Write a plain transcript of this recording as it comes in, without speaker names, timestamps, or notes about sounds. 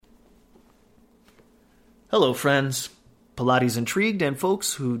Hello, friends. Pilates intrigued and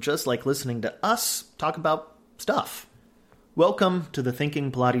folks who just like listening to us talk about stuff. Welcome to the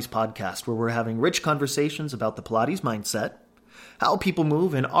Thinking Pilates podcast, where we're having rich conversations about the Pilates mindset, how people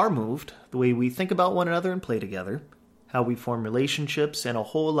move and are moved, the way we think about one another and play together, how we form relationships, and a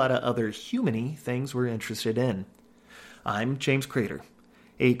whole lot of other human-y things we're interested in. I'm James Crater,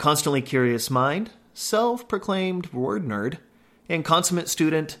 a constantly curious mind, self-proclaimed word nerd, and consummate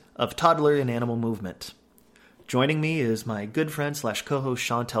student of toddler and animal movement. Joining me is my good friend / co-host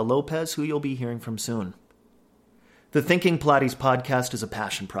Chantel Lopez, who you'll be hearing from soon. The Thinking Pilates podcast is a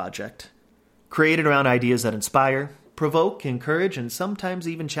passion project, created around ideas that inspire, provoke, encourage, and sometimes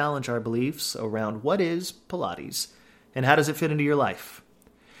even challenge our beliefs around what is Pilates and how does it fit into your life.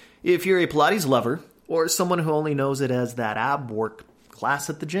 If you're a Pilates lover or someone who only knows it as that ab work class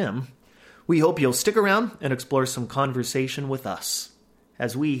at the gym, we hope you'll stick around and explore some conversation with us,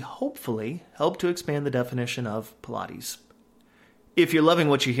 as we hopefully help to expand the definition of Pilates. If you're loving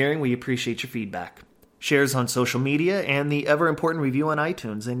what you're hearing, we appreciate your feedback, shares on social media, and the ever-important review on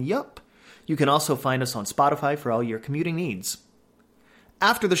iTunes. And yup, you can also find us on Spotify for all your commuting needs.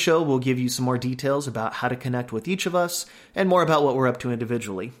 After the show, we'll give you some more details about how to connect with each of us and more about what we're up to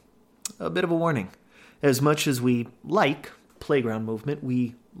individually. A bit of a warning. As much as we like playground movement,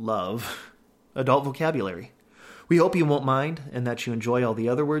 we love adult vocabulary. We hope you won't mind and that you enjoy all the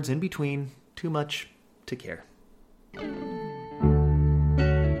other words in between. Too much to care.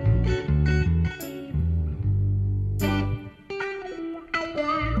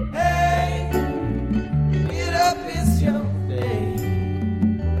 Hey, get up, it's your day.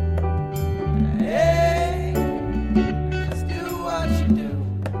 Hey, just do what you do.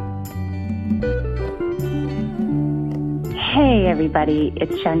 Hey everybody,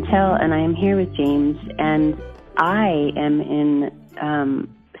 it's Chantel and I am here with James, and I am in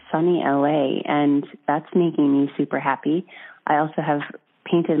sunny LA, and that's making me super happy. I also have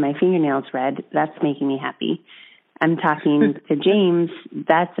painted my fingernails red. That's making me happy. I'm talking to James.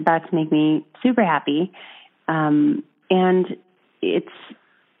 That's about to make me super happy. And it's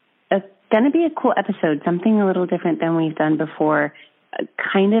going to be a cool episode, something a little different than we've done before,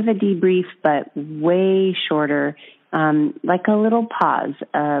 kind of a debrief, but way shorter. Like a little pause,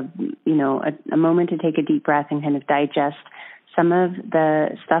 a moment to take a deep breath and kind of digest some of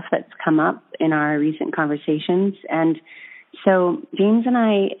the stuff that's come up in our recent conversations. And so James and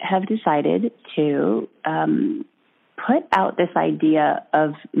I have decided to put out this idea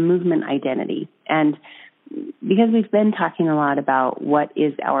of movement identity. And because we've been talking a lot about what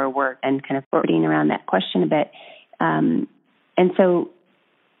is our work and kind of orbiting around that question a bit. And so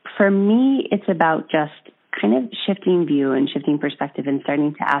for me, it's about just kind of shifting view and shifting perspective and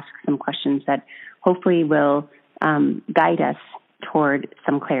starting to ask some questions that hopefully will guide us toward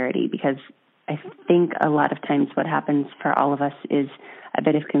some clarity, because I think a lot of times what happens for all of us is a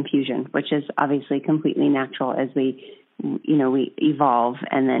bit of confusion, which is obviously completely natural as we evolve,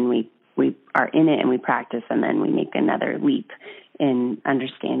 and then we are in it and we practice, and then we make another leap in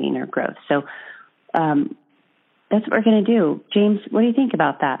understanding or growth. So that's what we're going to do. James, what do you think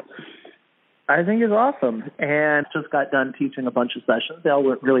about that? I think it's awesome, and just got done teaching a bunch of sessions. They all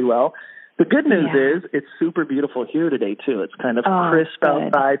went really well. The good news is it's super beautiful here today, too. It's kind of crisp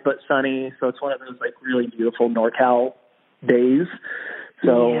outside, but sunny, so it's one of those, really beautiful NorCal days.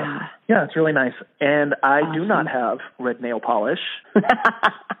 So, yeah, it's really nice. And I do not have red nail polish. But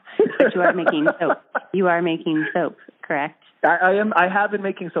you are making soap. You are making soap, correct? I am. I have been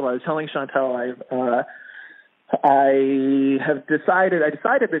making soap. I was telling Chantel I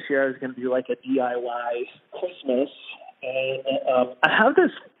decided this year I was going to do a DIY Christmas, and I have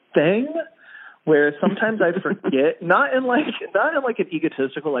this thing where sometimes I forget, not in an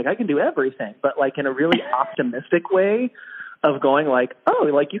egotistical, I can do everything, but in a really optimistic way of going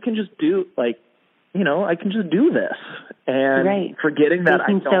you can just do, I can just do this, and forgetting that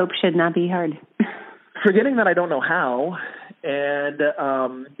making soap should not be hard. Forgetting that I don't know how, and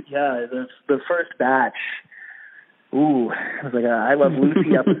the first batch. Ooh, it was a I Love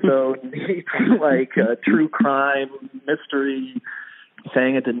Lucy episode, a true crime mystery,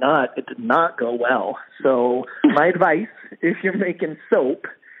 saying it did not go well. So my advice, if you're making soap,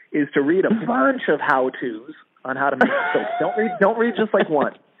 is to read a bunch of how-tos on how to make soap. Don't read just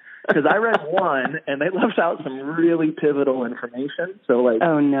one, because I read one and they left out some really pivotal information. So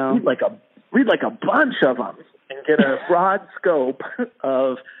oh no, read a bunch of them and get a broad scope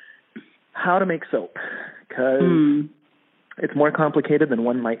of how to make soap, because it's more complicated than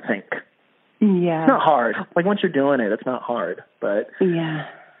one might think. Yeah. It's not hard. Once you're doing it, it's not hard. But yeah.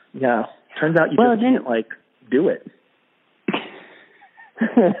 Turns out you just can't do it.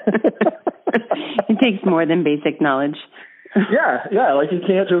 It takes more than basic knowledge. Yeah. Like, you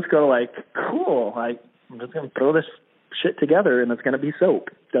can't just go like, cool, I'm just going to throw this shit together and it's going to be soap.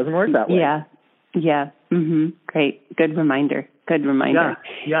 Doesn't work that way. Yeah. Great. Good reminder.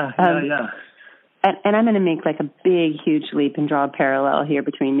 Yeah. And I'm going to make like a big, huge leap and draw a parallel here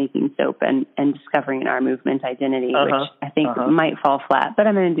between making soap and discovering our movement identity, which I think might fall flat, but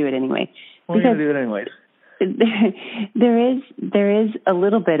I'm going to do it anyway. We're going to do it anyways. There is a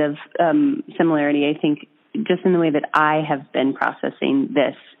little bit of similarity, I think, just in the way that I have been processing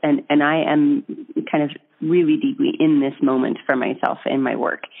this, and I am kind of really deeply in this moment for myself in my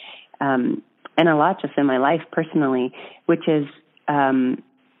work, and a lot just in my life personally, which is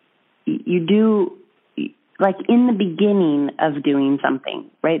you do, like in the beginning of doing something,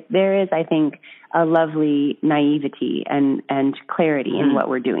 right? There is, I think, a lovely naivety and clarity in what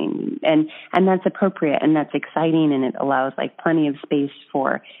we're doing. And that's appropriate and that's exciting, and it allows like plenty of space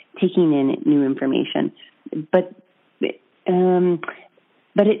for taking in new information. But it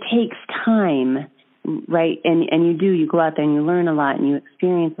takes time, right? And you go out there and you learn a lot and you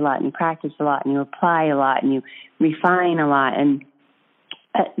experience a lot and you practice a lot and you apply a lot and you refine a lot. And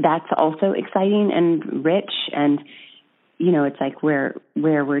that's also exciting and rich. And, you know, it's like where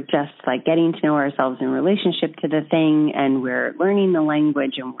we're just like getting to know ourselves in relationship to the thing, and we're learning the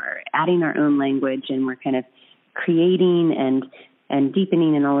language and we're adding our own language and we're kind of creating and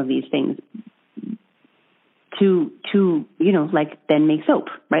deepening in all of these things to, you know, like then make soap,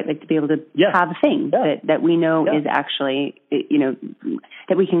 right? Like to be able to have a thing that we know is actually, you know,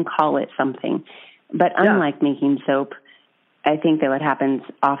 that we can call it something. But unlike making soap, I think that what happens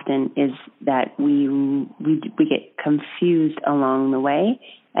often is that we get confused along the way,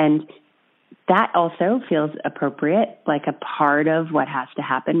 and that also feels appropriate, like a part of what has to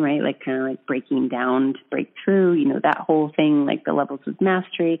happen, right? Like kind of like breaking down to break through, you know, that whole thing, like the levels of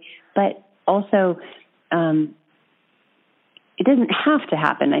mastery. But also, it doesn't have to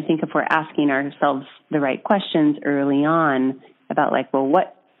happen. I think if we're asking ourselves the right questions early on about like, well,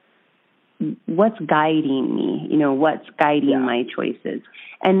 what's guiding me? You know, what's guiding my choices?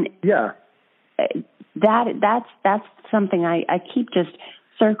 And that's something I keep just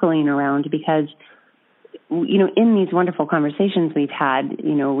circling around, because, you know, in these wonderful conversations we've had,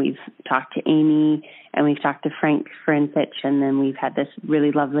 you know, we've talked to Amy and we've talked to Frank Farincich, and then we've had this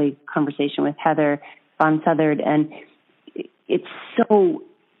really lovely conversation with Heather Von Southard, and it's so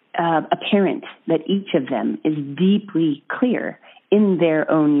apparent that each of them is deeply clear in their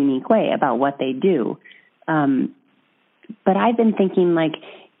own unique way about what they do. But I've been thinking like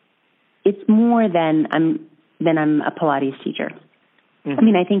it's more than I'm a Pilates teacher. Mm-hmm. I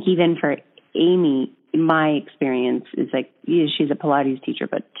mean, I think even for Amy, my experience is like, she's a Pilates teacher,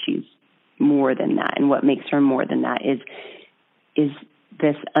 but she's more than that. And what makes her more than that is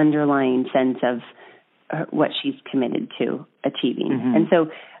this underlying sense of what she's committed to achieving. Mm-hmm. And so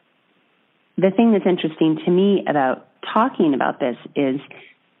the thing that's interesting to me about talking about this is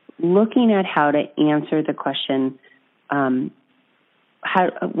looking at how to answer the question,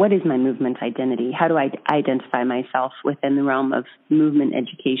 what is my movement identity? How do I identify myself within the realm of movement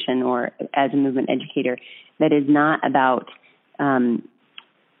education or as a movement educator that is not about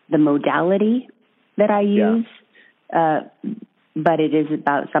the modality that I use, but it is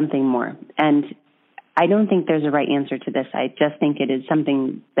about something more. And I don't think there's a right answer to this. I just think it is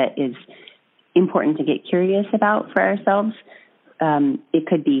something that is important to get curious about for ourselves. It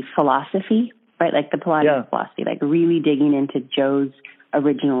could be philosophy, right? Like the Pilates philosophy, like really digging into Joe's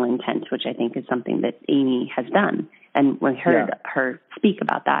original intent, which I think is something that Amy has done. And we heard her speak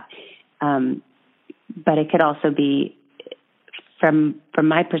about that. But it could also be, from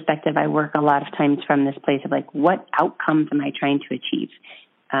my perspective, I work a lot of times from this place of like, what outcomes am I trying to achieve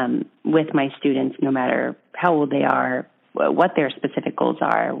with my students, no matter how old they are, what their specific goals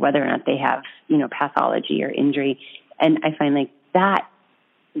are, whether or not they have, you know, pathology or injury. And I find like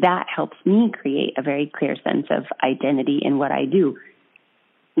that helps me create a very clear sense of identity in what I do.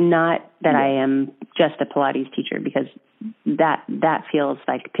 Not that I am just a Pilates teacher, because that feels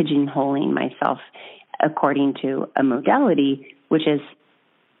like pigeonholing myself according to a modality, which is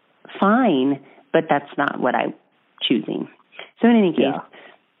fine, but that's not what I'm choosing. So in any case,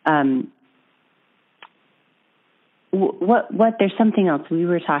 what there's something else we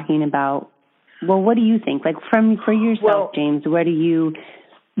were talking about. Well, what do you think? Like for yourself, James, what do you?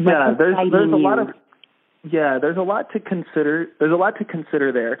 There's a lot of there's a lot to consider. There's a lot to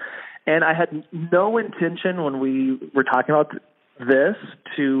consider there, and I had no intention when we were talking about this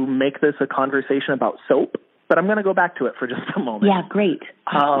to make this a conversation about soap. But I'm going to go back to it for just a moment. Yeah, great.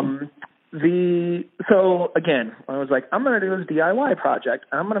 So again, I was like, I'm going to do this DIY project.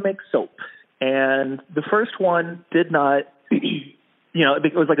 I'm going to make soap. And the first one did not,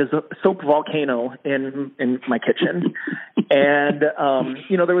 it was like a soap volcano in my kitchen. And,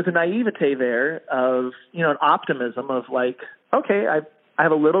 there was a naivete there of, an optimism of like, okay, I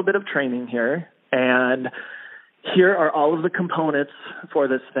have a little bit of training here, and here are all of the components for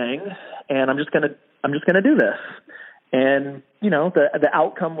this thing, and I'm just gonna do this. And, the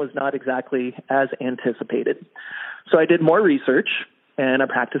outcome was not exactly as anticipated. So I did more research and I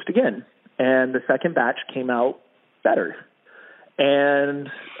practiced again. And the second batch came out better. And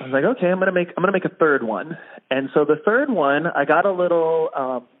I was like, okay, I'm gonna make a third one. And so the third one, I got a little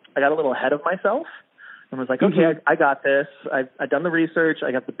ahead of myself. And was like, okay, I got this. I've done the research.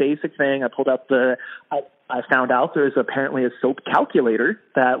 I got the basic thing. I pulled up I found out there's apparently a soap calculator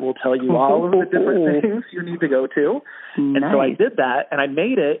that will tell you all of the different things you need to go to. Nice. And so I did that, and I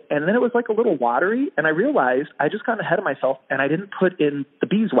made it, and then it was like a little watery, and I realized I just got ahead of myself, and I didn't put in the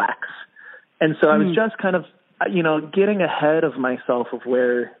beeswax. And so I was just kind of, getting ahead of myself of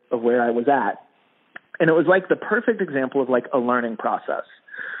where I was at. And it was like the perfect example of like a learning process.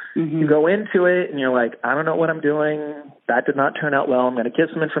 You go into it and you're like, I don't know what I'm doing. That did not turn out well. I'm going to get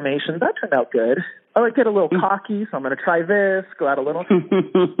some information. That turned out good. Oh, I get a little cocky, so I'm going to try this, go out a little.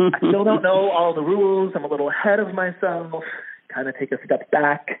 I still don't know all the rules. I'm a little ahead of myself, kind of take a step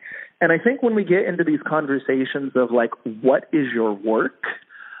back. And I think when we get into these conversations of like, what is your work?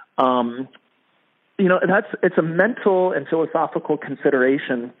 It's a mental and philosophical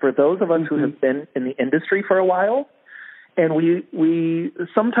consideration for those of us who have been in the industry for a while. And we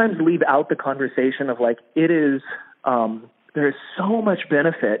sometimes leave out the conversation of like, it is, there is so much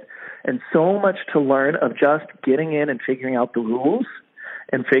benefit and so much to learn of just getting in and figuring out the rules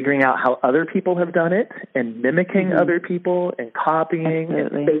and figuring out how other people have done it and mimicking other people and copying and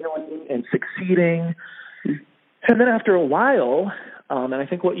failing and succeeding. And then after a while, and I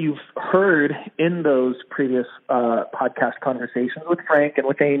think what you've heard in those previous podcast conversations with Frank and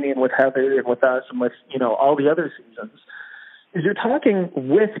with Amy and with Heather and with us and with, all the other seasons, is you're talking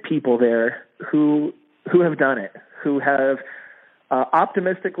with people there who have done it, who have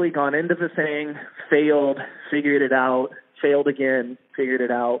optimistically gone into the thing, failed, figured it out, failed again, figured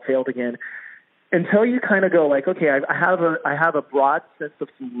it out, failed again, until you kind of go like, okay, I have a broad sense of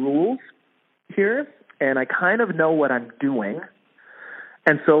some rules here, and I kind of know what I'm doing.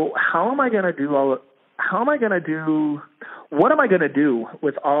 And so what am I going to do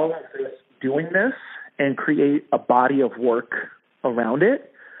with all of this doing this and create a body of work around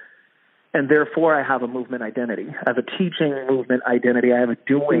it? And therefore I have a movement identity. I have a teaching movement identity. I have a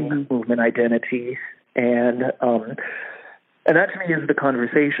doing movement identity. And that to me is the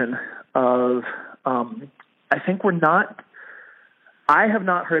conversation of, I think I have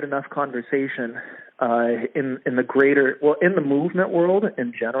not heard enough conversation in the movement world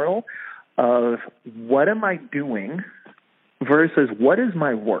in general of what am I doing versus what is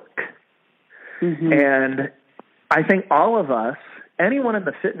my work. And I think all of us, anyone in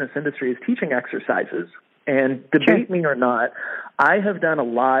the fitness industry is teaching exercises. And debate me or not, I have done a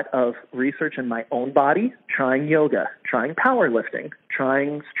lot of research in my own body, trying yoga, trying powerlifting,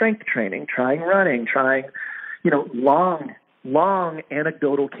 trying strength training, trying running, trying, long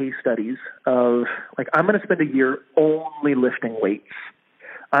anecdotal case studies of like, I'm going to spend a year only lifting weights.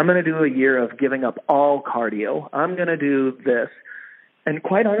 I'm going to do a year of giving up all cardio. I'm going to do this. And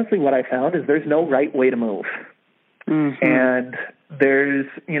quite honestly, what I found is there's no right way to move. And there's,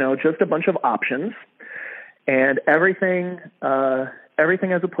 just a bunch of options, and everything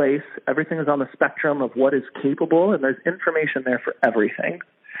has a place. Everything is on the spectrum of what is capable, and there's information there for everything.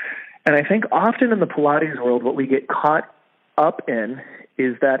 And I think often in the Pilates world, what we get caught up in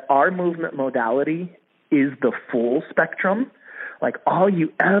is that our movement modality is the full spectrum. Like all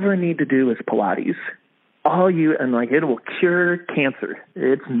you ever need to do is Pilates. It will cure cancer.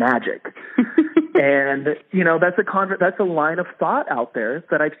 It's magic. And, that's a line of thought out there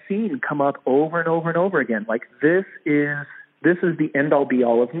that I've seen come up over and over and over again. Like this is the end all be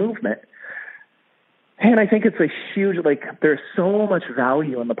all of movement. And I think it's a huge, there's so much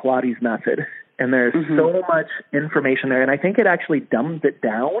value in the Pilates method, and there's so much information there. And I think it actually dumbs it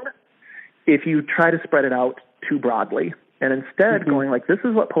down if you try to spread it out too broadly. And instead going like, this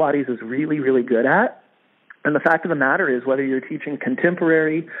is what Pilates is really, really good at. And the fact of the matter is, whether you're teaching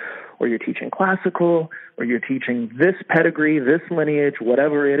contemporary or you're teaching classical or you're teaching this pedigree, this lineage,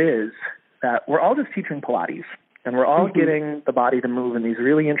 whatever it is, that we're all just teaching Pilates. And we're all getting the body to move in these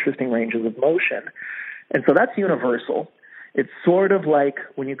really interesting ranges of motion. And so that's universal. It's sort of like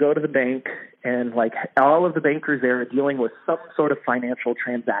when you go to the bank and like all of the bankers there are dealing with some sort of financial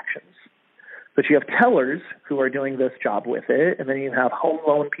transactions. But you have tellers who are doing this job with it, and then you have home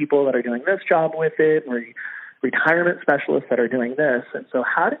loan people that are doing this job with it, or retirement specialists that are doing this. And so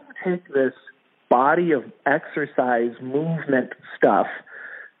how do you take this body of exercise, movement stuff,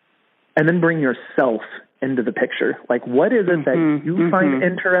 and then bring yourself into the picture? Like, what is it that you find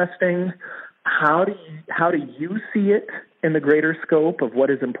interesting? How do you see it in the greater scope of what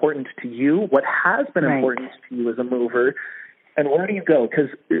is important to you? What has been important to you as a mover? And where do you go? Because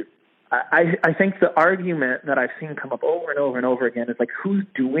I think the argument that I've seen come up over and over and over again is like, who's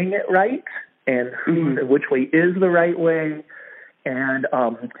doing it right, and which way is the right way? And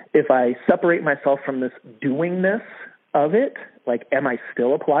if I separate myself from this doingness of it, like, am I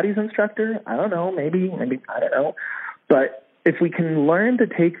still a Pilates instructor? I don't know. Maybe I don't know. But if we can learn to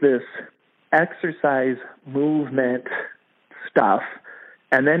take this exercise, movement stuff,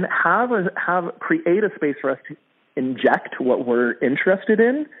 and then create a space for us to inject what we're interested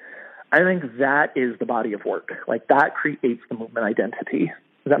in, I think that is the body of work. Like, that creates the movement identity.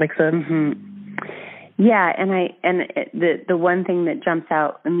 Does that make sense? Yeah, and the one thing that jumps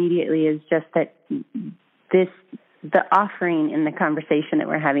out immediately is just that the offering in the conversation that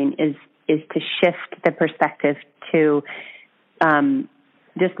we're having is to shift the perspective to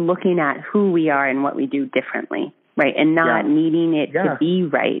just looking at who we are and what we do differently, right? And not needing it to be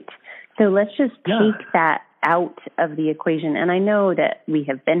right. So let's just take that out of the equation. And I know that we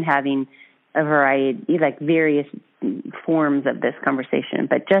have been having a variety, like various forms of this conversation,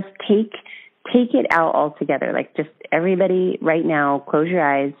 but just take it out altogether. Like, just everybody right now, close your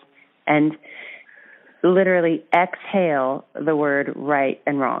eyes and literally exhale the word right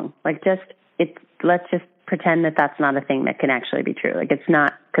and wrong. Like, let's just pretend that that's not a thing that can actually be true. Like, it's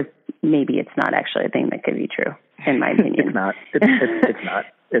not, because maybe it's not actually a thing that could be true, in my opinion. It's not.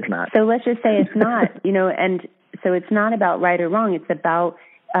 It's not. So let's just say it's not, and so it's not about right or wrong. It's about,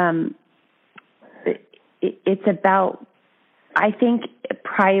 I think,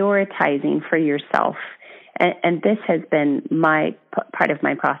 prioritizing for yourself. And this has been part of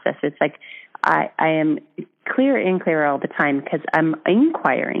my process. It's like, I am clearer all the time because I'm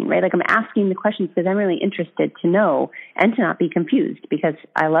inquiring, right? Like, I'm asking the questions because I'm really interested to know and to not be confused, because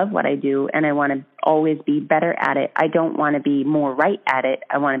I love what I do and I want to always be better at it. I don't want to be more right at it.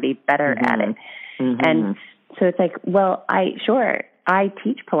 I want to be better at it. And so it's like, well, I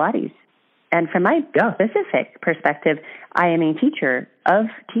teach Pilates. And from my specific perspective, I am a teacher of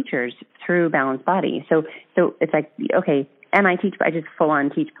teachers through Balanced Body. So it's like, okay, and I just full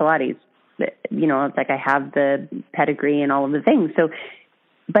on teach Pilates. It's like I have the pedigree and all of the things. So,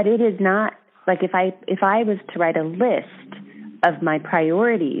 but it is not like, if I was to write a list of my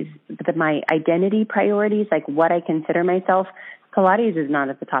priorities, my identity priorities, like what I consider myself, Pilates is not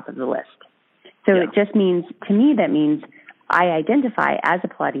at the top of the list. So it just means, to me, that means I identify as a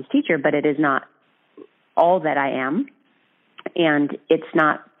Pilates teacher, but it is not all that I am. And it's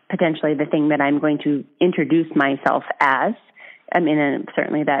not potentially the thing that I'm going to introduce myself as. I mean, and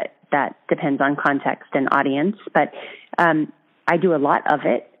certainly that depends on context and audience, but I do a lot of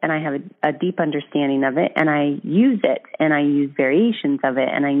it, and I have a deep understanding of it, and I use it, and I use variations of it,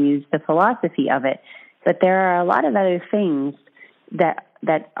 and I use the philosophy of it. But there are a lot of other things that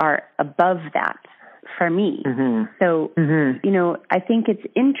are above that for me. So, I think it's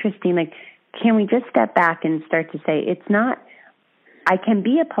interesting, like, can we just step back and start to say, it's not, I can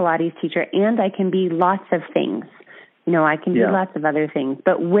be a Pilates teacher and I can be lots of things. I can do lots of other things,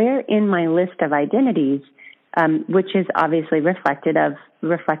 but where in my list of identities, which is obviously reflective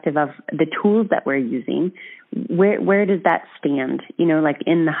of the tools that we're using, where does that stand? Like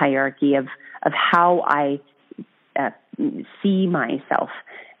in the hierarchy of how I see myself.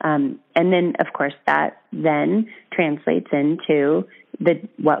 And then, of course, that then translates into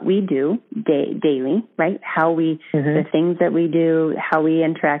what we do daily, right? How the things that we do, how we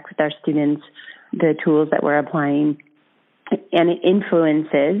interact with our students, the tools that we're applying. And it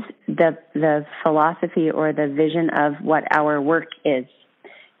influences the philosophy or the vision of what our work is.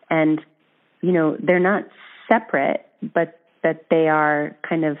 And, they're not separate, but that they are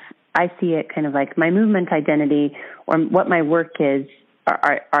kind of, I see it kind of like my movement identity or what my work is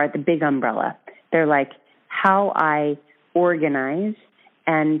are the big umbrella. They're like how I organize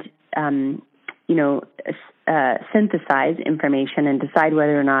and, synthesize information and decide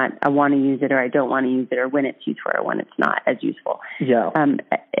whether or not I want to use it or I don't want to use it, or when it's useful or when it's not as useful. And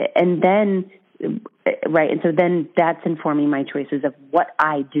then, right. And so then that's informing my choices of what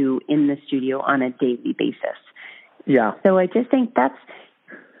I do in the studio on a daily basis. So I just think that's,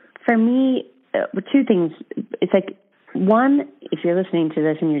 for me, two things. It's like, one, if you're listening to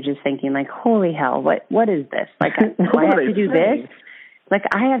this and you're just thinking like, holy hell, what is this? Like, do I have to do this? like,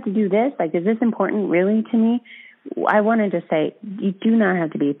 I have to do this. Like, is this important really to me? I wanted to say, you do not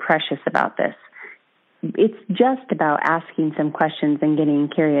have to be precious about this. It's just about asking some questions and getting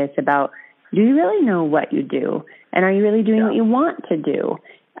curious about, do you really know what you do? And are you really doing what you want to do?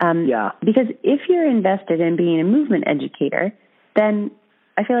 Because if you're invested in being a movement educator, then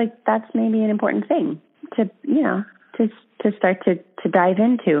I feel like that's maybe an important thing to start to dive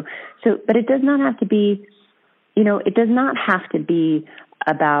into. So, but it does not have to be, it does not have to be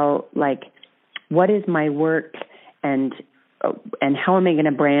about like, what is my work and how am I going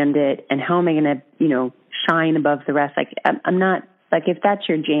to brand it and how am I going to, shine above the rest? Like, I'm not, like, if that's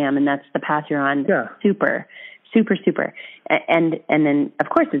your jam and that's the path you're on, super. And then, of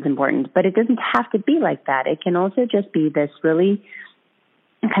course, it's important, but it doesn't have to be like that. It can also just be this really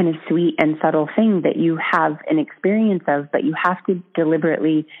kind of sweet and subtle thing that you have an experience of, but you have to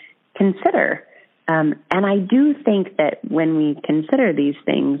deliberately consider. And I do think that when we consider these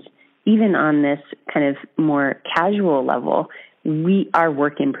things, even on this kind of more casual level, our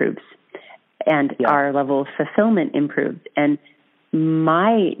work improves and our level of fulfillment improves. And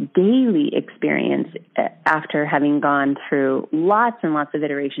my daily experience after having gone through lots and lots of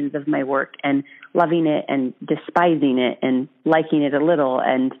iterations of my work and loving it and despising it and liking it a little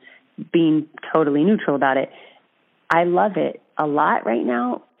and being totally neutral about it, I love it a lot right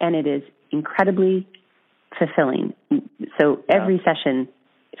now, and it is incredibly fulfilling. So every session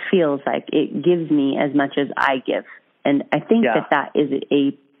feels like it gives me as much as I give. And I think that is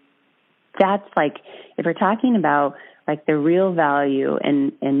that's like, if we're talking about like the real value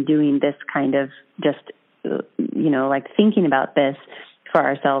and doing this kind of just, like thinking about this for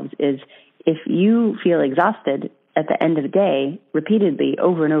ourselves is, if you feel exhausted at the end of the day, repeatedly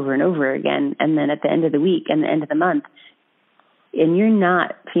over and over and over again, and then at the end of the week and the end of the month, and you're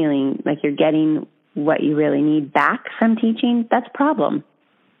not feeling like you're getting what you really need back from teaching, that's a problem.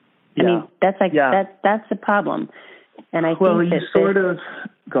 I mean, that's like, that's a problem. And I think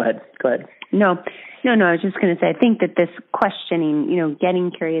go ahead. No, I was just going to say, I think that this questioning,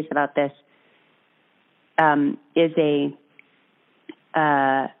 getting curious about this, is it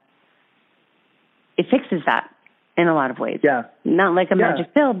fixes that in a lot of ways. Yeah. Not like a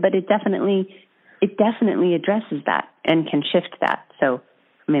magic pill, but it definitely addresses that and can shift that. So,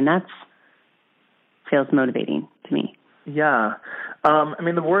 I mean, that feels motivating to me. Yeah.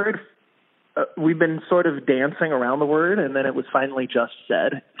 The word, we've been sort of dancing around the word, and then it was finally just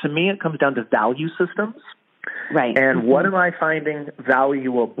said. To me, it comes down to value systems. Right. And what am I finding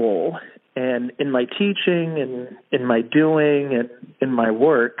valuable? And in my teaching and in my doing and in my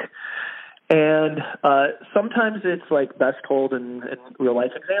work. And sometimes it's like best told in real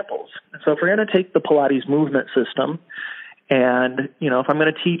life examples. So if we're going to take the Pilates movement system, and, if I'm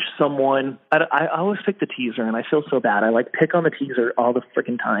going to teach someone, I always pick the teaser, and I feel so bad. I pick on the teaser all the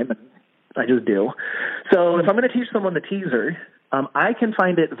freaking time, and I just do. So if I'm going to teach someone the teaser, I can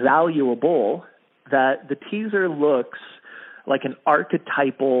find it valuable that the teaser looks like an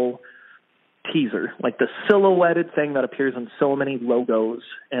archetypal teaser, like the silhouetted thing that appears in so many logos,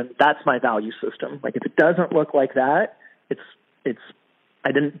 and that's my value system. Like, if it doesn't look like that, it's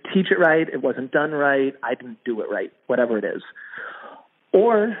I didn't teach it right, it wasn't done right, I didn't do it right, whatever it is.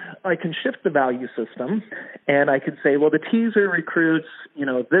 Or I can shift the value system, and I could say, well, the teaser recruits,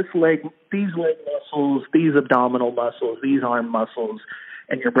 this leg, these leg muscles, these abdominal muscles, these arm muscles,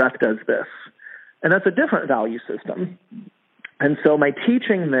 and your breath does this. And that's a different value system. And so my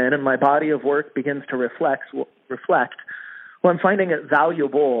teaching then and my body of work begins to reflect, well, I'm finding it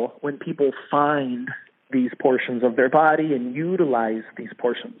valuable when people find these portions of their body and utilize these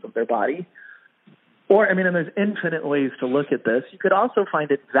portions of their body. Or, and there's infinite ways to look at this. You could also find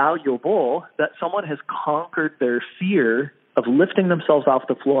it valuable that someone has conquered their fear of lifting themselves off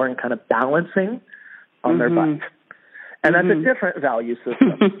the floor and kind of balancing on their butt. And that's a different value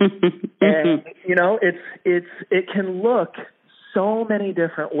system. And, it can look so many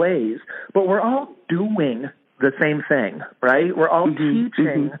different ways, but we're all doing the same thing, right? We're all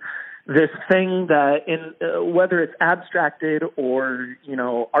teaching this thing that, whether it's abstracted or,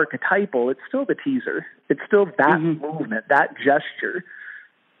 archetypal, it's still the teaser. It's still that movement, that gesture.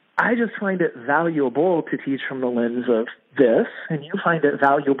 I just find it valuable to teach from the lens of this, and you find it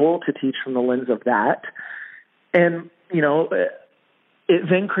valuable to teach from the lens of that. And, it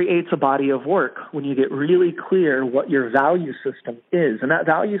then creates a body of work when you get really clear what your value system is. And that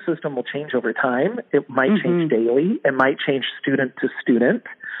value system will change over time. It might change daily. It might change student to student.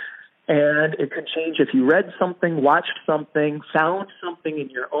 And it can change if you read something, watched something, found something in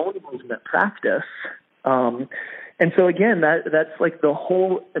your own movement practice. And so again, that's like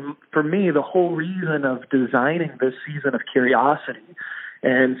for me, the whole reason of designing this season of curiosity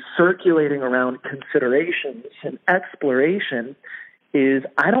And circulating around considerations and exploration is,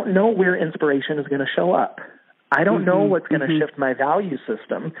 I don't know where inspiration is going to show up. I don't know what's going to shift my value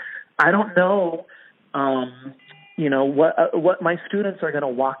system. I don't know, what my students are going to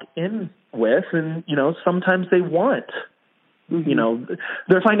walk in with. And, sometimes they want,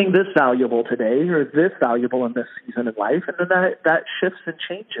 they're finding this valuable today or this valuable in this season of life. And then that shifts and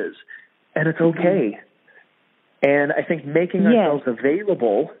changes, and it's okay. And I think making ourselves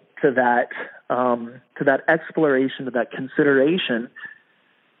available to that exploration, to that consideration,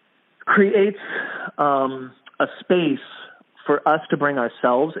 creates a space for us to bring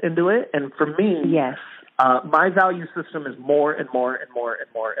ourselves into it. And for me, my value system is more and more and more and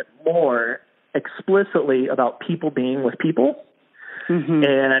more and more explicitly about people being with people.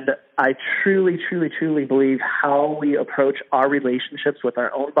 And I truly, truly, truly believe how we approach our relationships with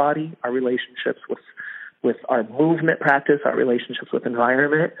our own body, our relationships with our movement practice, our relationships with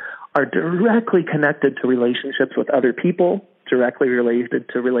environment, are directly connected to relationships with other people, directly related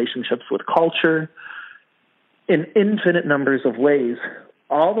to relationships with culture, in infinite numbers of ways,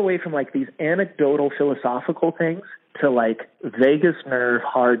 all the way from like these anecdotal philosophical things to like vagus nerve,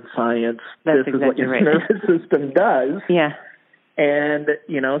 hard science. This is what your nervous system does. Yeah. And,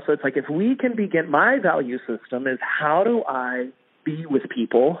 so it's like, if we can begin, my value system is, how do I be with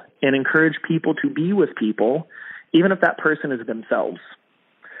people and encourage people to be with people, even if that person is themselves?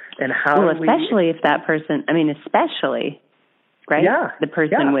 And how especially if that person, right? Yeah. The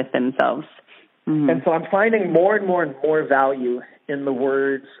person with themselves. And so I'm finding more and more and more value in the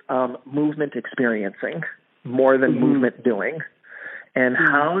words movement experiencing more than movement doing. And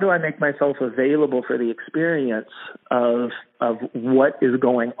how do I make myself available for the experience of what is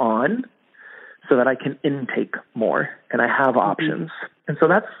going on so that I can intake more and I have options? And so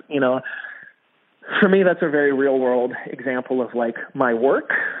that's, for me, that's a very real world example of like my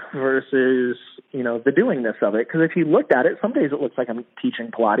work versus, the doingness of it. Because if you looked at it, some days it looks like I'm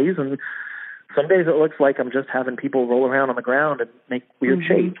teaching Pilates, and some days it looks like I'm just having people roll around on the ground and make weird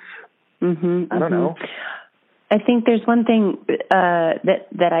shapes. I don't know. I think there's one thing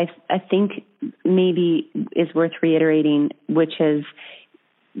that I think maybe is worth reiterating, which is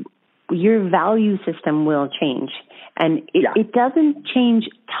your value system will change. And it doesn't change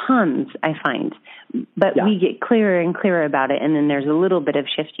tons, I find, but we get clearer and clearer about it, and then there's a little bit of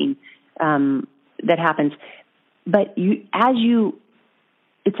shifting that happens. But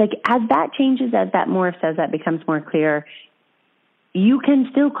it's like as that changes, as that morphs, as that becomes more clear, you can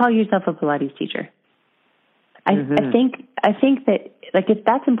still call yourself a Pilates teacher. I think that, like, if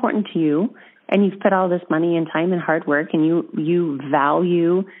that's important to you and you've put all this money and time and hard work and you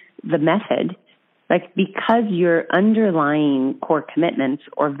value the method, like, because your underlying core commitments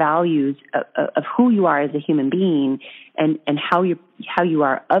or values of who you are as a human being and how you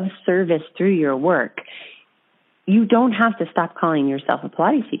are of service through your work, you don't have to stop calling yourself a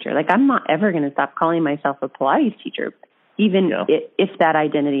Pilates teacher. Like, I'm not ever going to stop calling myself a Pilates teacher, even if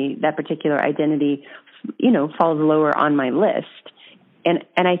that particular identity, falls lower on my list. And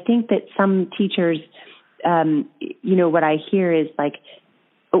I think that some teachers, what I hear is like,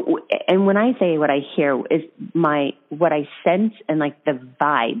 and when I say what I hear is what I sense and like the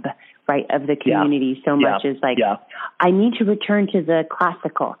vibe, right, of the community so much is like, I need to return to the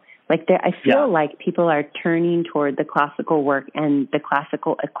classical. Like, I feel like people are turning toward the classical work and the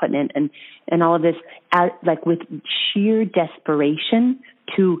classical equipment and all of this like with sheer desperation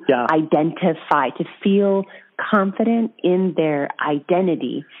to identify, to feel confident in their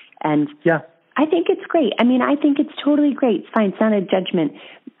identity. And I think it's great. I mean, I think it's totally great. It's fine. It's not a judgment.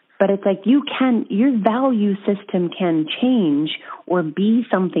 But it's like your value system can change or be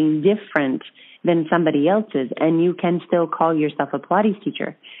something different than somebody else's, and you can still call yourself a Pilates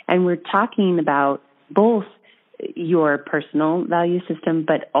teacher. And we're talking about both your personal value system,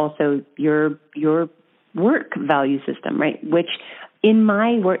 but also your work value system, right? Which in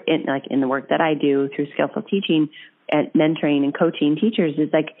my work, in the work that I do through Skillful Teaching and mentoring and coaching teachers, is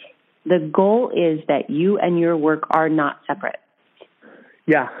like the goal is that you and your work are not separate.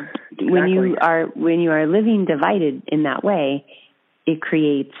 Yeah, exactly. When you are living divided in that way, it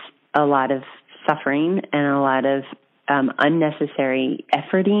creates a lot of suffering and a lot of unnecessary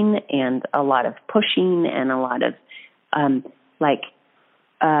efforting and a lot of pushing and a lot of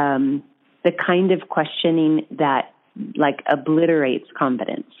the kind of questioning that like obliterates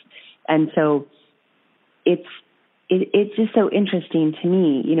confidence. And so it's just so interesting to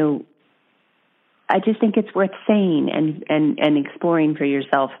me, I just think it's worth saying and exploring for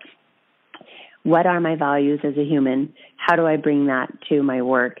yourself, what are my values as a human? How do I bring that to my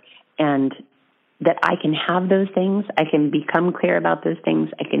work? And that I can have those things. I can become clear about those things.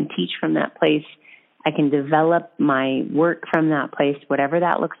 I can teach from that place. I can develop my work from that place, whatever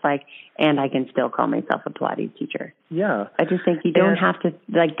that looks like, and I can still call myself a Pilates teacher. Yeah. I just think you don't have to,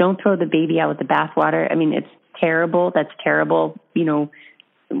 like, don't throw the baby out with the bathwater. I mean, it's terrible. That's terrible. You know,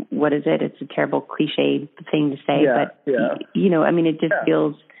 what is it? It's a terrible cliche thing to say, but, you know, I mean, it just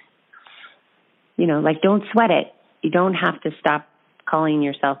feels, you know, like, don't sweat it. You don't have to stop calling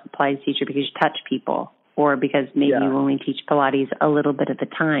yourself a Pilates teacher because you touch people or because maybe you only teach Pilates a little bit at the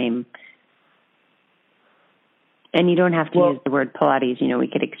time. And you don't have to use the word Pilates. You know, we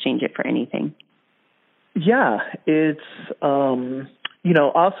could exchange it for anything. Yeah, it's, you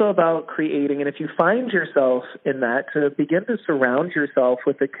know, also about creating, and if you find yourself in that, to begin to surround yourself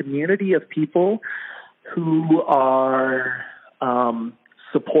with a community of people who are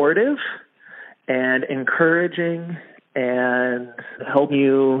supportive and encouraging and help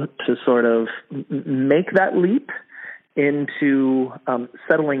you to sort of make that leap into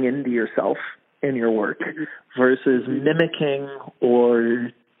settling into yourself in your work versus mimicking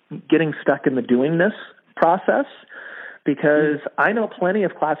or getting stuck in the doingness process. Because I know plenty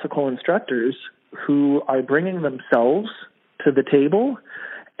of classical instructors who are bringing themselves to the table.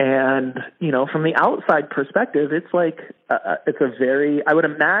 And, you know, from the outside perspective, it's like, it's a very, I would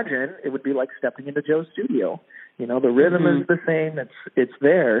imagine it would be like stepping into Joe's studio. You know, the rhythm is the same, it's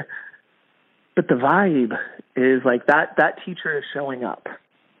there. But the vibe is like that teacher is showing up.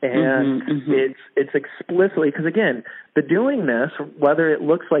 And it's explicitly, because again, the doingness, whether it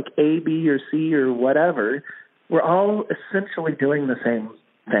looks like A, B, or C, or whatever, we're all essentially doing the same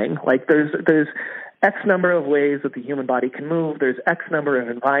thing. Like there's X number of ways that the human body can move. There's X number of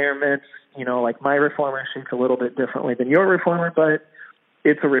environments. You know, like my reformer shakes a little bit differently than your reformer, but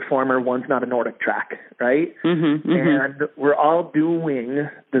it's a reformer. One's not a Nordic track, right? And we're all doing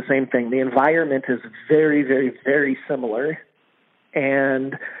the same thing. The environment is very, very, very similar.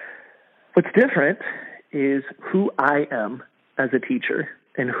 And what's different is who I am as a teacher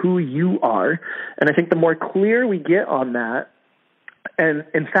and who you are. And I think the more clear we get on that, and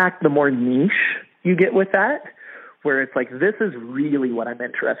in fact, the more niche you get with that, where it's like, this is really what I'm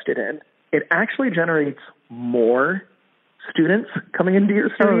interested in, it actually generates more students coming into your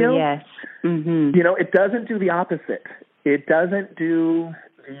studio. Oh, yes. You know, it doesn't do the opposite. It doesn't do,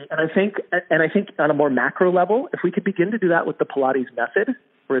 and I think on a more macro level, if we could begin to do that with the Pilates method,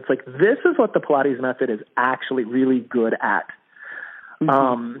 where it's like, this is what the Pilates method is actually really good at.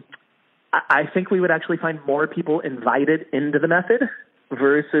 I think we would actually find more people invited into the method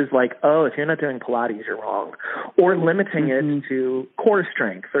versus like, oh, if you're not doing Pilates, you're wrong, or limiting it to core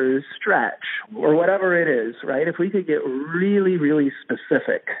strength or stretch or whatever it is, right? If we could get really, really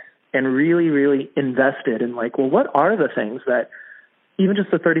specific and really, really invested in like, well, what are the things that even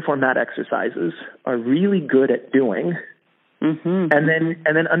just the 34 mat exercises are really good at doing? And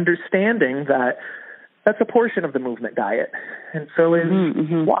then understanding that that's a portion of the movement diet. And so is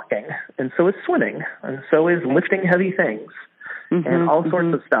walking, and so is swimming, and so is lifting heavy things, and all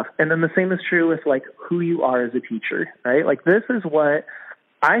sorts of stuff. And then the same is true with like who you are as a teacher, right? Like this is what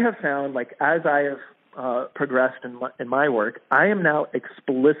I have found, like as I have progressed in my work, I am now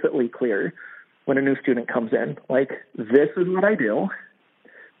explicitly clear when a new student comes in, like, this is what I do.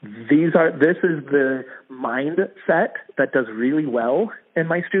 This is the mindset that does really well in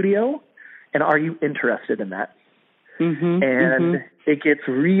my studio. And are you interested in that? And it gets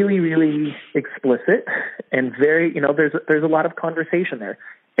really, really explicit and very, you know, there's a lot of conversation there.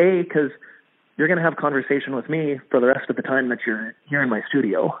 Because you're going to have conversation with me for the rest of the time that you're here in my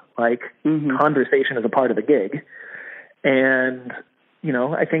studio. Like, conversation is a part of the gig. And, you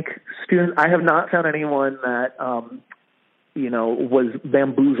know, I think I have not found anyone that, you know, was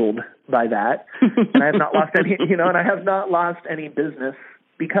bamboozled by that. And I have not lost any, you know, and I have not lost any business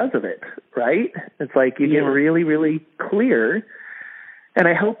because of it, right? It's like you get really, really clear. And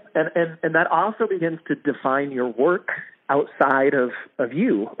I hope, and that also begins to define your work outside of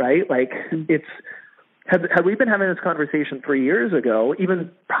you, right? Like had we been having this conversation 3 years ago, even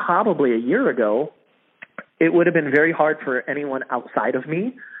probably a year ago, it would have been very hard for anyone outside of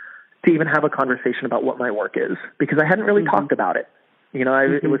me to even have a conversation about what my work is, because I hadn't really talked about it. You know,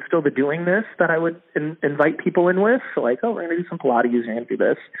 it was still the doing this that I would invite people in with. So like, oh, we're going to do some Pilates, we're going to do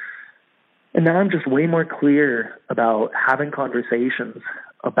this. And now I'm just way more clear about having conversations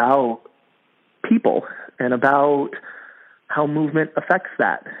about people and about how movement affects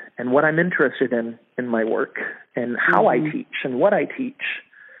that and what I'm interested in my work and how I teach and what I teach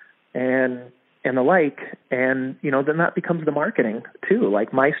and the like. And, you know, then that becomes the marketing too.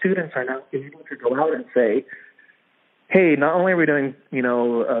 Like my students are now able to go out and say, hey, not only are we doing, you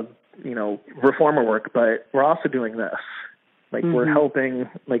know, reformer work, but we're also doing this. Like we're helping,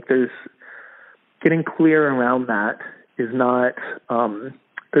 like there's getting clear around that is not,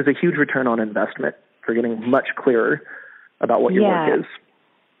 there's a huge return on investment for getting much clearer about what your work is.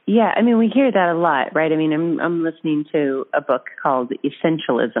 Yeah, I mean, we hear that a lot, right? I mean, I'm listening to a book called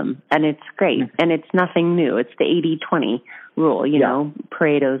Essentialism, and it's great, and it's nothing new. It's the 80-20 rule, you know,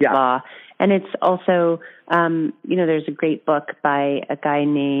 Pareto's law. And it's also, there's a great book by a guy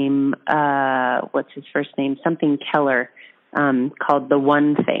named, what's his first name? Something Keller, called The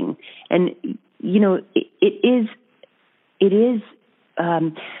One Thing. And, it is,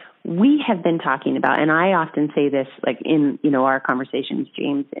 we have been talking about, and I often say this, like in, our conversations,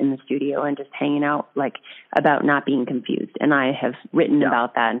 James, in the studio and just hanging out, like about not being confused. And I have written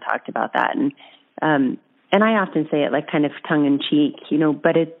about that and talked about that. And I often say it like kind of tongue in cheek,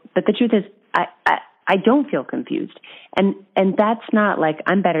 but the truth is I don't feel confused. And that's not like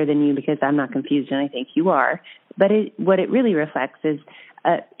I'm better than you because I'm not confused and I think you are. But what it really reflects is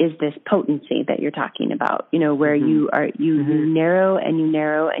this potency that you're talking about, where you narrow and you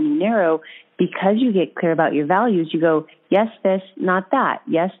narrow and you narrow because you get clear about your values. You go, yes, this, not that.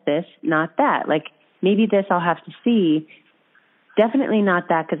 Yes, this, not that. Like maybe this I'll have to see. Definitely not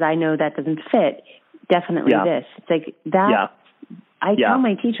that because I know that doesn't fit. Definitely this. It's like that. Yeah. I tell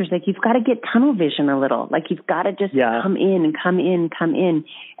my teachers, like, you've got to get tunnel vision a little. Like, you've got to just come in.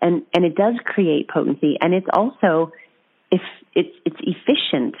 And it does create potency. And it's also, it's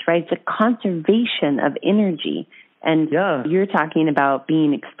efficient, right? It's a conservation of energy. And you're talking about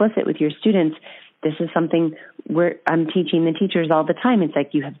being explicit with your students. This is something where I'm teaching the teachers all the time. It's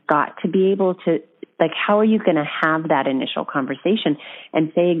like, you have got to be able to, like, how are you going to have that initial conversation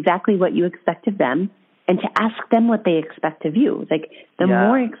and say exactly what you expect of them? And to ask them what they expect of you. Like, the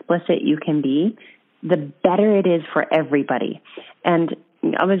more explicit you can be, the better it is for everybody. And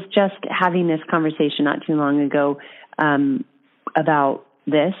I was just having this conversation not too long ago about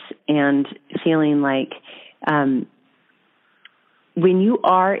this and feeling like when you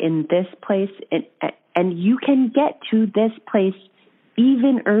are in this place, and you can get to this place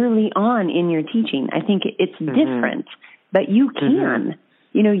even early on in your teaching. I think it's different, but you can.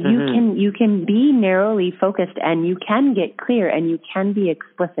 You can be narrowly focused and you can get clear and you can be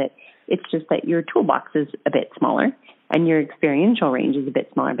explicit. It's just that your toolbox is a bit smaller and your experiential range is a bit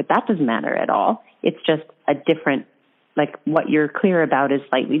smaller, but that doesn't matter at all. It's just a different, like what you're clear about is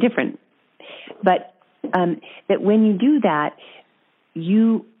slightly different. But that when you do that,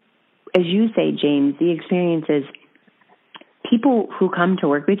 you, as you say, James, the experience is people who come to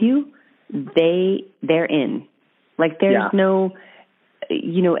work with you, they're in. Like there's no...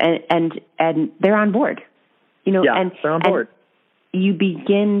 and they're on board, and they're on board.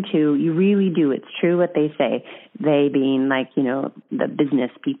 And you really do. It's true what they say. They being like, the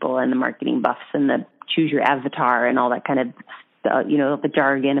business people and the marketing buffs and the choose your avatar and all that kind of, the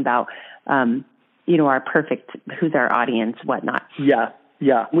jargon about, our perfect, who's our audience, whatnot. Yeah.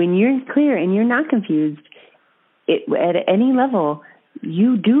 Yeah. When you're clear and you're not confused, at any level,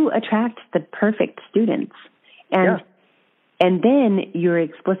 you do attract the perfect students. And then your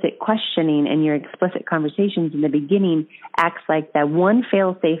explicit questioning and your explicit conversations in the beginning acts like that one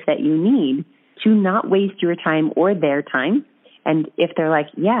fail-safe that you need to not waste your time or their time. And if they're like,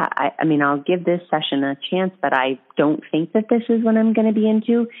 I'll give this session a chance, but I don't think that this is what I'm going to be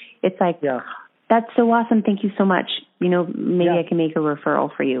into. It's like, that's so awesome. Thank you so much. Maybe I can make a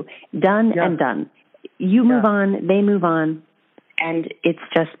referral for you. Done and done. You move on, they move on, and it's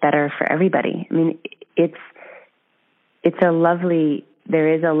just better for everybody. I mean,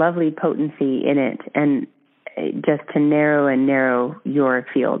 there is a lovely potency in it, and just to narrow your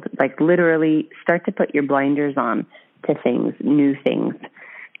field, like literally start to put your blinders on to things, new things.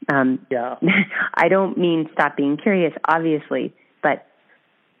 I don't mean stop being curious, obviously, but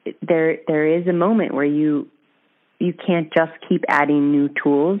there is a moment where you can't just keep adding new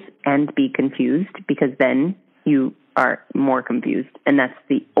tools and be confused, because then you are more confused, and that's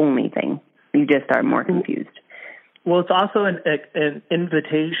the only thing. You just are more confused. Well, it's also an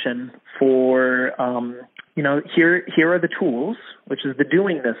invitation for, here are the tools, which is the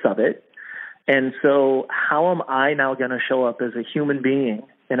doingness of it. And so how am I now going to show up as a human being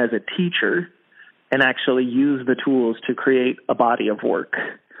and as a teacher and actually use the tools to create a body of work?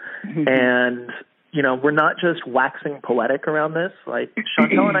 And, we're not just waxing poetic around this. Like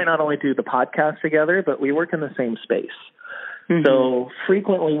Chantel and I not only do the podcast together, but we work in the same space. So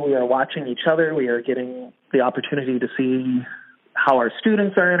frequently we are watching each other. We are getting the opportunity to see how our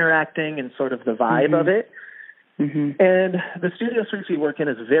students are interacting and sort of the vibe of it. And the studio space we work in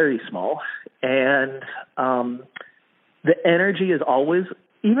is very small. And the energy is always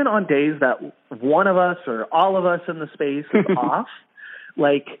even on days that one of us or all of us in the space is off,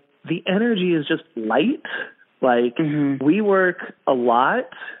 like the energy is just light. Like we work a lot,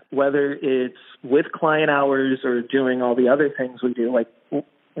 whether it's with client hours or doing all the other things we do. Like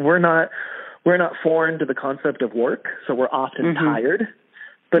we're not foreign to the concept of work, so we're often tired,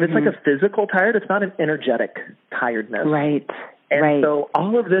 but it's like a physical tired. It's not an energetic tiredness. Right. And so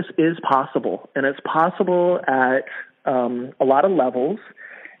all of this is possible, and it's possible at a lot of levels.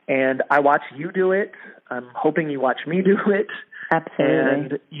 And I watch you do it. I'm hoping you watch me do it.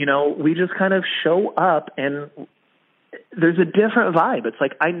 Absolutely. And, we just kind of show up, and there's a different vibe. It's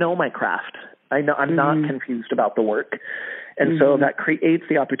like, I know my craft. I know I'm not confused about the work. And so that creates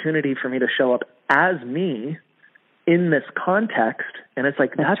the opportunity for me to show up as me in this context. And it's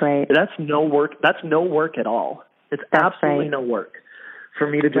like, that's no work. That's no work at all. It's absolutely no work for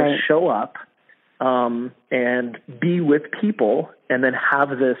me to just show up and be with people and then have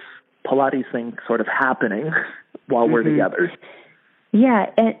this Pilates thing sort of happening while we're together. Yeah,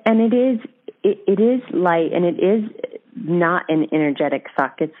 and it is light, and it is not an energetic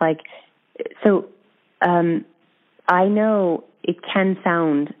suck. It's like, so I know it can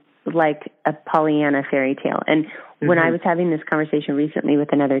sound like a Pollyanna fairy tale. And when I was having this conversation recently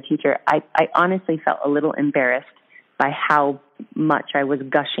with another teacher, I honestly felt a little embarrassed by how much I was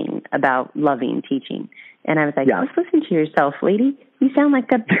gushing about loving teaching. And I was like, just listen to yourself, lady. You sound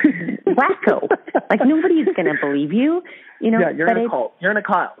like a wacko. Like nobody's going to believe you. Yeah, you're in a cult. You're in a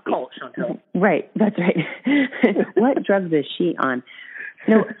cult, Chantel. Right, that's right. What drugs is she on?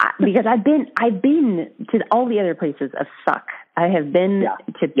 No, because I've been to all the other places of suck. I have been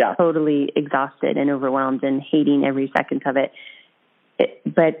to totally exhausted and overwhelmed and hating every second of it.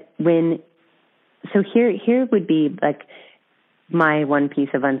 So here would be like my one piece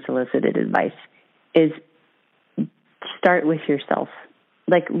of unsolicited advice is start with yourself.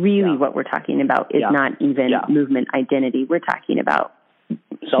 Like really what we're talking about is not even movement identity. We're talking about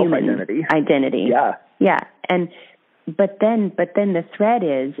self-identity. Identity. Yeah. Yeah. But then the thread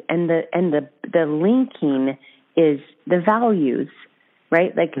is, and the linking is the values,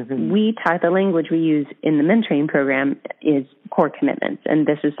 right? Like the language we use in the mentoring program is core commitments. And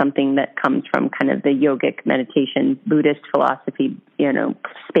this is something that comes from kind of the yogic meditation, Buddhist philosophy,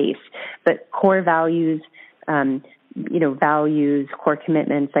 space, but core values, values, core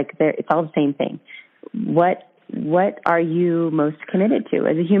commitments, like it's all the same thing. What are you most committed to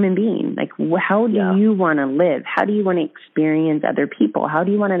as a human being? Like, how do you want to live? How do you want to experience other people? How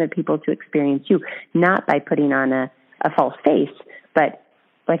do you want other people to experience you? Not by putting on a false face, but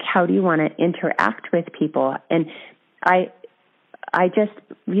like, how do you want to interact with people? And I just,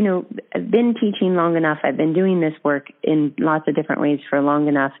 I've been teaching long enough. I've been doing this work in lots of different ways for long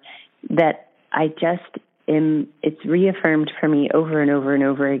enough that it's reaffirmed for me over and over and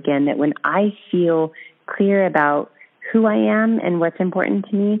over again that when I feel clear about who I am and what's important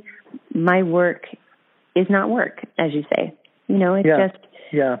to me, my work is not work, as you say. It's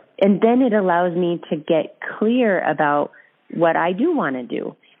and then it allows me to get clear about what I do want to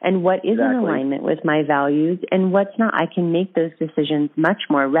do and what is in alignment with my values and what's not. I can make those decisions much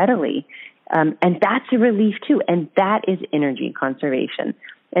more readily. And that's a relief too. And that is energy conservation.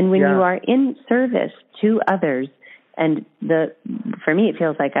 And when you are in service to others, and for me, it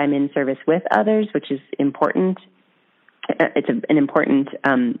feels like I'm in service with others, which is important. It's an important,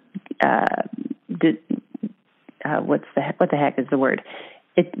 what the heck is the word?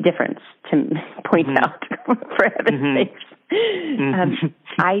 It's difference to point out, for heaven's sakes.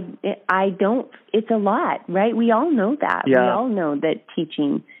 I don't, it's a lot, right? We all know that. Yeah. We all know that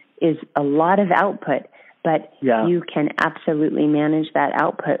teaching is a lot of output, but you can absolutely manage that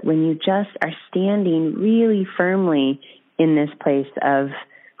output when you just are standing really firmly in this place of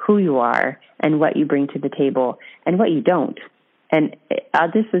who you are and what you bring to the table and what you don't. And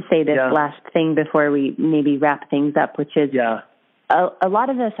I'll just say this last thing before we maybe wrap things up, which is a lot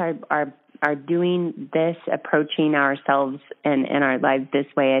of us are doing this, approaching ourselves and our lives this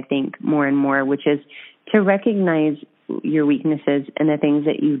way, I think, more and more, which is to recognize your weaknesses and the things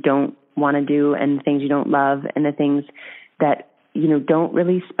that you don't want to do and the things you don't love and the things that, don't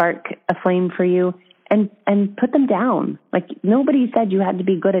really spark a flame for you and put them down. Like nobody said you had to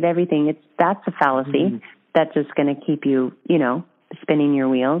be good at everything. That's a fallacy. That's just going to keep you, spinning your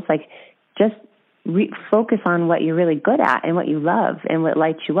wheels. Like just focus on what you're really good at and what you love and what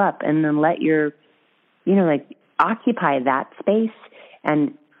lights you up, and then let your, occupy that space,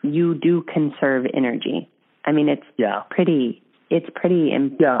 and you do conserve energy. I mean, it's pretty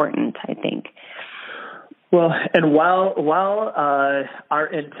important, I think. Well, and while our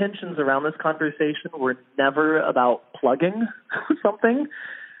intentions around this conversation were never about plugging something,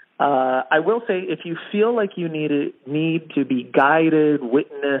 I will say if you feel like you need to be guided,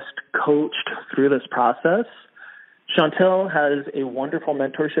 witnessed, coached through this process, Chantel has a wonderful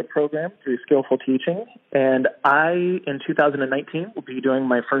mentorship program through Skillful Teaching, and I, in 2019, will be doing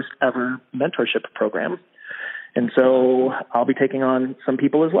my first ever mentorship program. And so I'll be taking on some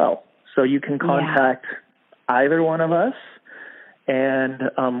people as well. So you can contact either one of us,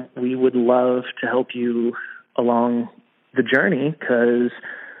 and we would love to help you along the journey, because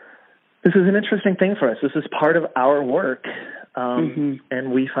this is an interesting thing for us. This is part of our work,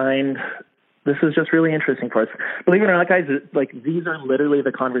 and we find this is just really interesting for us. Believe it or not, guys, like these are literally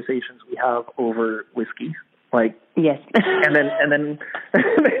the conversations we have over whiskey. Like, yes, and then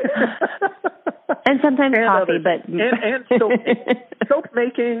and sometimes and coffee, others, but and soap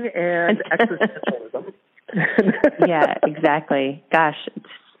making and existentialism. Yeah, exactly. Gosh, it's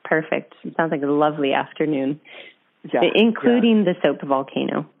perfect. It sounds like a lovely afternoon, including the soap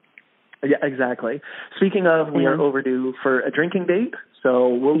volcano. Yeah, exactly. Speaking of, we are overdue for a drinking date, so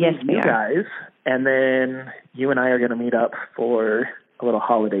we'll meet you guys, and then you and I are going to meet up for a little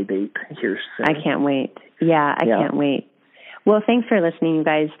holiday date here soon. I can't wait. Yeah, I can't wait. Well, thanks for listening, you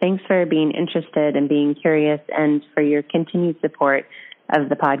guys. Thanks for being interested and being curious, and for your continued support of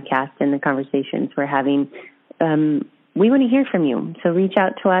the podcast and the conversations we're having. We want to hear from you, so reach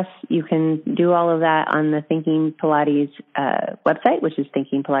out to us. You can do all of that on the Thinking Pilates website, which is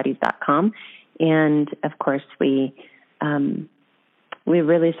thinkingpilates.com. And, of course, we're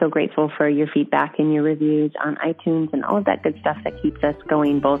really so grateful for your feedback and your reviews on iTunes and all of that good stuff that keeps us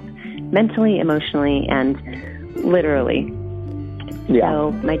going both mentally, emotionally, and literally. Yeah.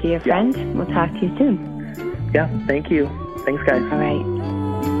 So, my dear friend, we'll talk to you soon. Yeah, thank you. Thanks, guys. All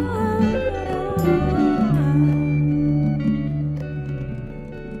right.